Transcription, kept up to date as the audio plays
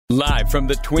Live from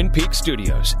the Twin Peaks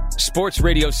studios, Sports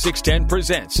Radio 610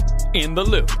 presents In the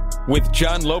Loop with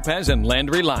John Lopez and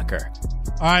Landry Locker.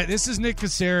 All right, this is Nick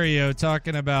Caserio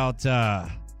talking about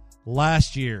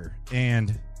last year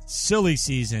and silly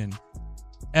season,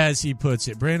 as he puts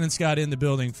it. Brandon Scott in the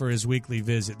building for his weekly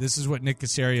visit. This is what Nick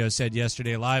Caserio said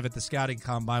yesterday live at the Scouting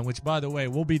Combine, which, by the way,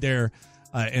 we'll be there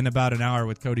in about an hour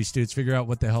with Cody Stutes, figure out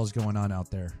what the hell's going on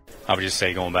out there. I would just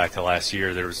say, going back to last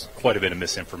year, there was quite a bit of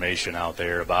misinformation out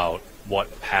there about what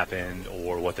happened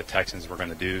or what the Texans were going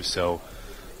to do. So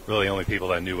really the only people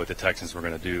that knew what the Texans were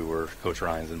going to do were Coach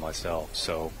Ryans and myself.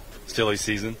 So silly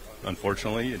season,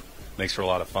 unfortunately. It makes for a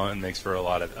lot of fun, makes for a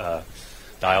lot of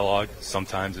dialogue.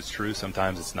 Sometimes it's true,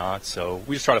 sometimes it's not. So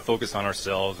we just try to focus on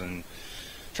ourselves and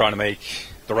trying to make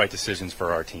the right decisions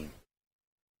for our team.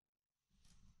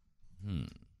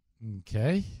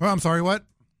 Okay. Well, I'm sorry, what?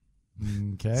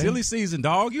 Okay. Silly season,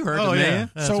 dog. You heard the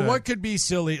man. So what could be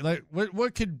silly? Like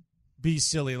what could be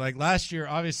silly? Like last year,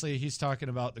 obviously he's talking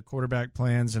about the quarterback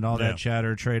plans and all that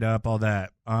chatter, trade up, all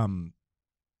that.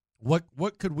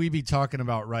 What could we be talking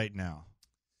about right now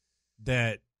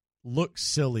that looks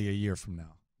silly a year from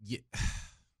now? Yeah.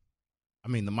 I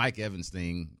mean, the Mike Evans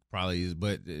thing probably is,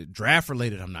 but draft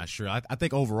related, I'm not sure. I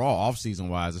think overall, offseason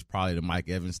wise, it's probably the Mike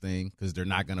Evans thing because they're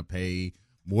not going to pay,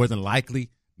 more than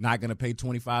likely, not going to pay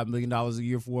 $25 million a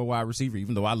year for a wide receiver,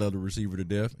 even though I love the receiver to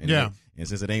death. And and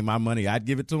since it ain't my money, I'd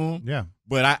give it to him. Yeah.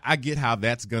 But I get how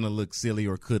that's going to look silly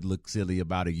or could look silly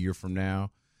about a year from now.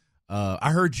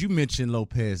 I heard you mention,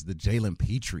 Lopez, the Jalen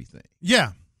Petrie thing.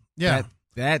 Yeah. Yeah.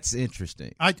 That's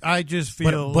interesting. I just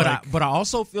feel but I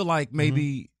also feel like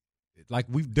maybe like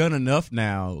we've done enough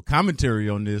now commentary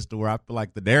on this to where I feel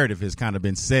like the narrative has kind of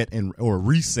been set or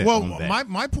reset. Well, on that.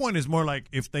 my point is more like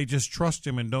if they just trust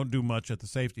him and don't do much at the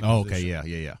safety Oh, position. okay,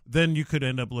 yeah. Then you could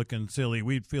end up looking silly.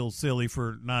 We'd feel silly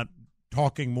for not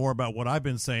talking more about what I've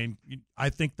been saying. I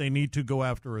think they need to go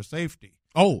after a safety.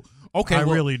 Oh, okay. I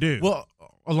really do. Well,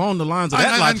 along the lines of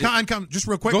that logic. Just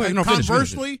real quick. Go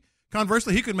ahead,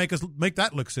 Conversely, he could make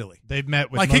that look silly. They've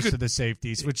met with Like most of the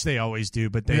safeties, which they always do,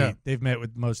 but they've met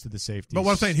with most of the safeties. But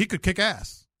what I'm saying, he could kick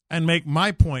ass and make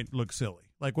my point look silly.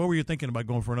 Like, what were you thinking about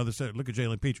going for another set? Look at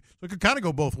Jalen Petrie. So it could kind of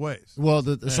go both ways. Well,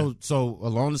 so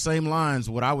along the same lines,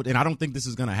 what I would, and I don't think this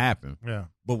is going to happen. Yeah.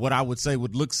 But what I would say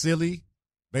would look silly,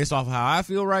 based off of how I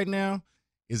feel right now,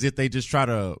 is if they just try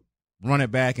to run it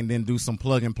back and then do some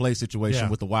plug and play situation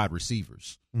with the wide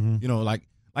receivers. Mm-hmm. You know, like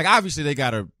obviously they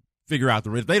got to figure out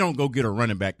if they don't go get a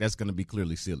running back, that's going to be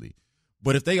clearly silly.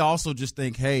 But if they also just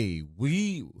think, hey,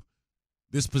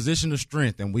 this position of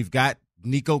strength, and we've got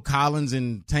Nico Collins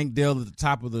and Tank Dell at the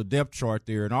top of the depth chart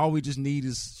there, and all we just need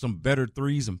is some better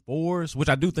 3s and 4s, which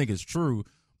I do think is true.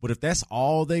 But if that's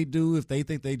all they do, if they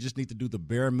think they just need to do the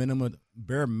bare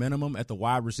minimum at the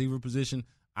wide receiver position,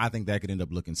 I think that could end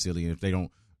up looking silly. And if they don't,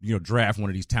 draft one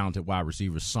of these talented wide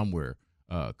receivers somewhere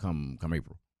come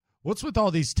April. What's with all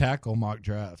these tackle mock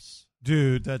drafts?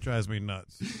 Dude, that drives me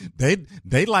nuts.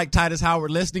 They like Titus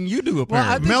Howard less than you do,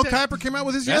 apparently. Mel Kiper came out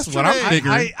with his That's yesterday. what I'm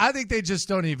figuring. I think they just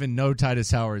don't even know Titus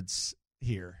Howard's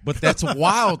here. But that's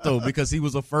wild, though, because he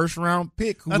was a first-round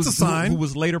pick who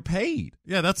was later paid.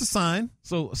 Yeah, that's a sign.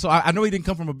 So I know he didn't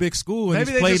come from a big school and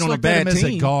Maybe he's played on a bad team. Maybe they just looked at him as a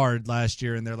team. guard last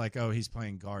year, and they're like, oh, he's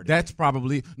playing guard. That's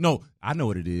probably – no, I know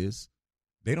what it is.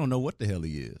 They don't know what the hell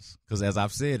he is because, as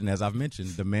I've said and as I've mentioned,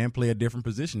 the man play a different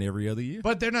position every other year.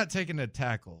 But they're not taking a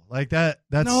tackle like that.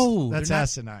 That's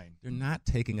asinine. They're not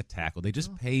taking a tackle. They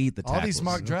just paid the tackles. All these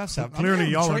mock drafts have. Clearly,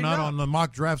 y'all are not on the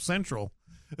mock draft central.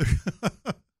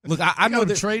 Look, I know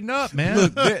they're trading up, man.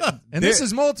 Look, and this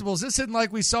is multiples. This isn't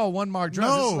like we saw one mock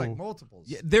draft. This is like multiples.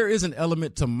 Yeah, there is an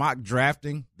element to mock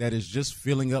drafting that is just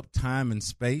filling up time and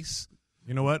space.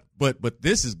 You know what? But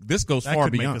this goes that far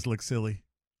could beyond. Make us look silly.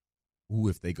 Ooh,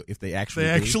 if they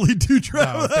actually do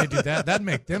draft. No, if they do that'd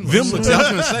make them look silly. I was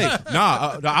going to say,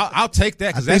 I'll take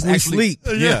that because that's actually sleep.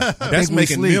 Yeah, that's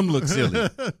making them look silly.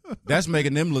 That's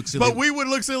making them look silly. But we would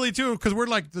look silly too because we're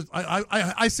like,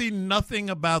 I see nothing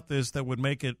about this that would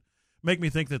make me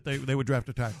think that they would draft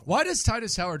a tackle. Why does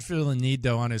Titus Howard feel the need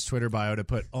though on his Twitter bio to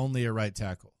put only a right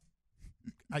tackle?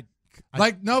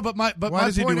 why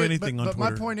does he do anything on Twitter?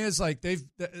 But my point is like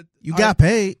you got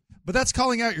paid. But that's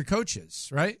calling out your coaches,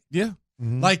 right? Yeah.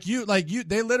 Mm-hmm. Like you,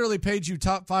 they literally paid you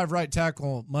top 5 right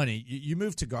tackle money. You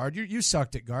moved to guard. You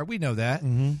sucked at guard. We know that.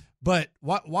 Mm-hmm. But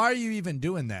why are you even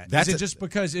doing that? Is it just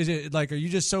because? Is it like, are you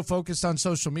just so focused on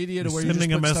social media to where you're just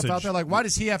putting stuff out there? Like, why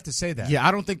does he have to say that? Yeah,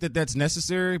 I don't think that that's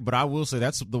necessary, but I will say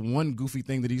that's the one goofy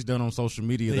thing that he's done on social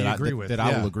media that I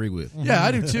will agree with. Yeah,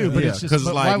 I do too. But it's just,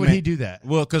 like, why would he do that?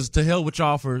 Well, because to hell with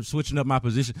y'all for switching up my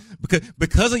position.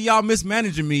 Because of y'all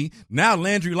mismanaging me, now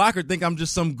Landry Locker think I'm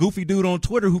just some goofy dude on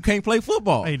Twitter who can't play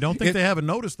football. Hey, don't think they haven't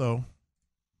noticed though.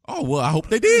 Oh, well, I hope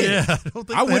they did. Yeah,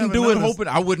 I wouldn't do it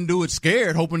I wouldn't do it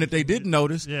scared, hoping that they didn't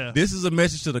notice. Yeah. This is a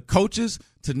message to the coaches,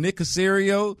 to Nick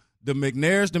Caserio, the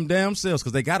McNairs, them damn selves,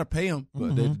 because they got to pay him.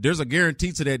 There's a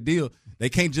guarantee to that deal. They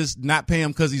can't just not pay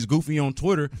him because he's goofy on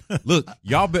Twitter. Look,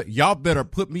 y'all better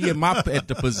put me at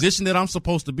the position that I'm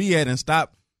supposed to be at and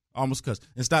stop. Almost cuss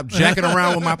and stop jacking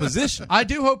around with my position. I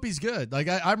do hope he's good. Like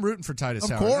I'm rooting for Titus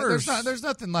Howard. Of course, there's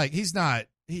nothing like he's not.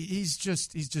 He's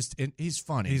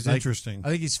funny. He's like, interesting. I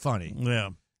think he's funny.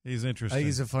 Yeah, he's interesting. I think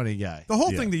he's a funny guy. The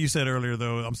whole thing that you said earlier,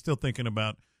 though, I'm still thinking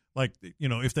about, like,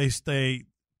 if they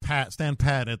stand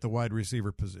pat at the wide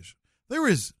receiver position. There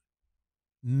is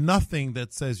nothing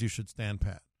that says you should stand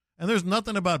pat, and there's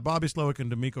nothing about Bobby Slowick and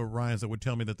D'Amico Ryans that would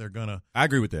tell me that they're gonna. I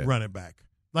agree with that. Run it back.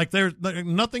 Like there's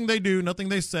nothing they do, nothing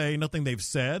they say, nothing they've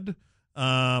said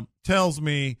tells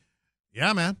me,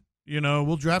 yeah, man.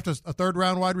 We'll draft a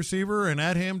third-round wide receiver and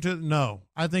add him to – no.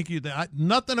 I think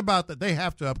nothing about that. They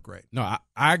have to upgrade. No,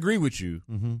 I agree with you.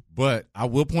 Mm-hmm. But I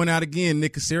will point out again,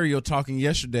 Nick Caserio talking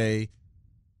yesterday,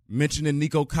 mentioning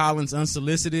Nico Collins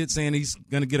unsolicited, saying he's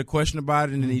going to get a question about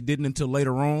it, and he didn't until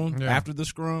later on after the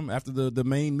scrum, after the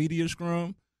main media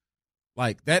scrum.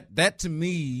 Like, that to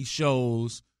me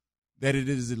shows – that it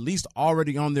is at least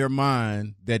already on their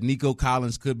mind that Nico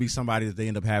Collins could be somebody that they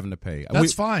end up having to pay.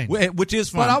 That's fine. Which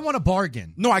is fine. But I want a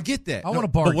bargain. No, I get that. I want a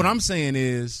bargain. But what I'm saying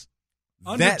is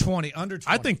under 20.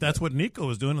 I think that's what Nico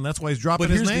is doing, and that's why he's dropping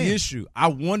his name. But here's the issue. I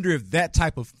wonder if that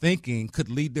type of thinking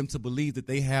could lead them to believe that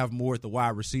they have more at the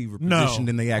wide receiver position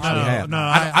than they actually have. No,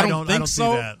 I don't think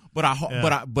so. That.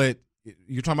 But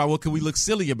you're talking about what could we look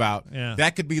silly about? Yeah.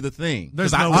 That could be the thing.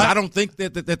 Because I don't think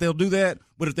that they'll do that.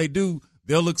 But if they do,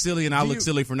 they'll look silly, and I'll look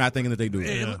silly for not thinking that they do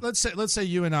it. Yeah. Let's say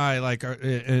you and I, like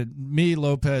me,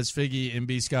 Lopez, Figgy, and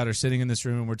B. Scott are sitting in this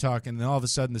room and we're talking, and all of a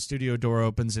sudden the studio door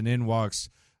opens and in walks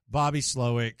Bobby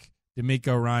Slowick,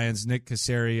 D'Amico Ryans, Nick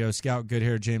Caserio, Scout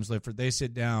Goodhair, James Lifford. They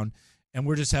sit down and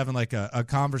we're just having like a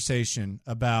conversation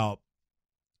about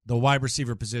the wide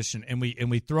receiver position, and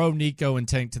we throw Nico and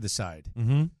Tank to the side.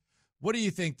 Mm-hmm. What do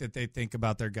you think that they think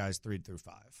about their guys 3 through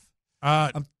 5?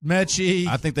 Mechie,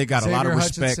 I think they got Xavier a lot of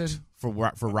respect Hutchinson. for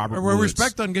Robert Woods.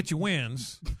 Respect Doesn't get you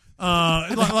wins.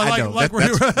 that's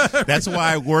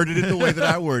why I worded it the way that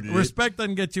I worded it. Respect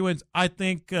doesn't get you wins. I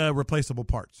think replaceable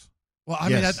parts. Well, I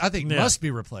mean, I think must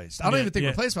be replaced. I don't even think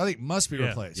replaceable. I think must be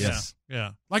replaced. Yes.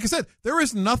 Yeah. Like I said, there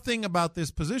is nothing about this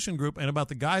position group and about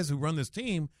the guys who run this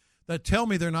team that tell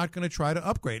me they're not going to try to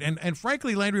upgrade. And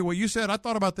frankly, Landry, what you said, I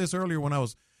thought about this earlier when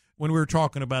we were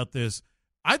talking about this.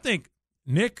 I think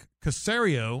Nick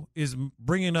Caserio is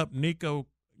bringing up Nico,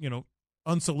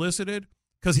 unsolicited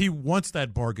because he wants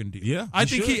that bargain deal. Yeah, I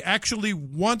think he actually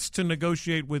wants to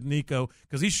negotiate with Nico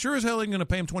because he sure as hell ain't going to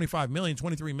pay him $25 million,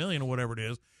 $23 million, or whatever it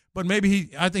is. But maybe he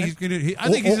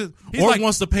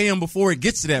wants to pay him before it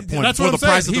gets to that point. That's before what the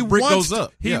price of the brick goes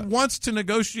up. He wants to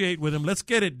negotiate with him. Let's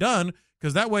get it done.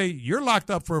 Because that way you're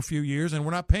locked up for a few years and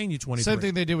we're not paying you $23. Same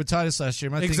thing they did with Titus last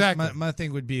year. Exactly. My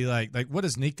thing would be like what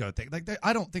does Nico think? Like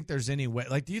I don't think there's any way.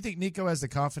 Like, do you think Nico has the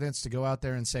confidence to go out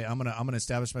there and say I'm gonna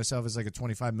establish myself as like a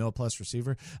 $25 million plus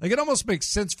receiver? Like, it almost makes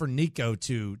sense for Nico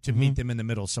to meet them in the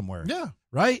middle somewhere. Yeah.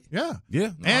 Right? Yeah.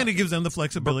 Yeah. And it gives them the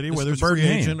flexibility, whether it's free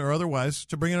agent or otherwise,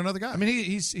 to bring in another guy. I mean,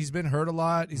 he's been hurt a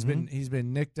lot. He's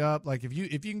been nicked up. Like, if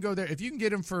you can go there, if you can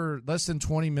get him for less than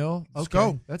 $20 million, let's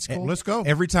go. That's cool. Let's go.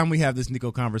 Every time we have this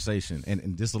Nico conversation,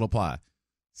 and this will apply,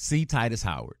 see Titus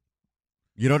Howard.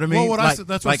 You know what I mean? Well,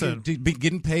 that's what I said.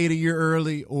 Getting paid a year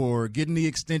early or getting the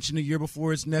extension a year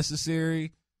before it's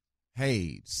necessary.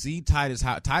 Hey, see Titus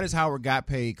Howard. Titus Howard got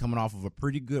paid coming off of a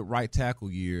pretty good right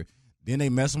tackle year. Then they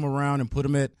mess him around and put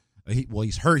him at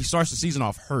he's hurt. He starts the season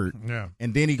off hurt. Yeah.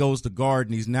 And then he goes to guard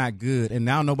and he's not good. And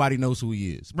now nobody knows who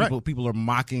he is. People are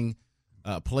mocking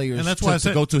players and that's why I said,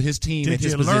 to go to his team at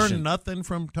his position. Did you learn nothing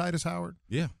from Titus Howard?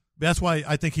 Yeah. That's why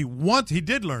I think he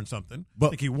did learn something. I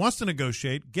think he wants to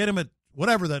negotiate, get him at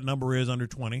whatever that number is under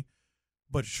 20,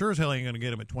 but sure as hell ain't going to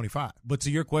get him at 25. But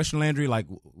to your question, Landry, like,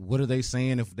 what are they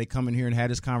saying if they come in here and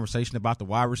had this conversation about the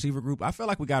wide receiver group? I feel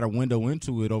like we got a window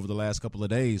into it over the last couple of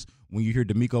days when you hear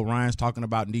D'Amico Ryans talking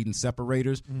about needing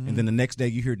separators, and then the next day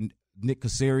you hear Nick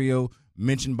Caserio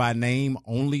mentioned by name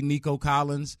only Nico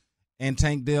Collins and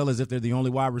Tank Dell as if they're the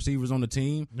only wide receivers on the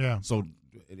team. Yeah. So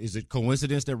Is it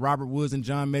coincidence that Robert Woods and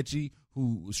John Mechie,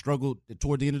 who struggled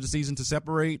toward the end of the season to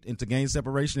separate and to gain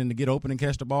separation and to get open and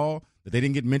catch the ball, that they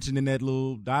didn't get mentioned in that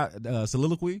little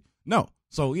soliloquy? No.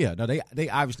 So, yeah, no, they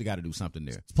obviously got to do something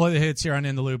there. Let's play the hits here on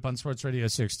In the Loop on Sports Radio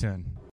 610.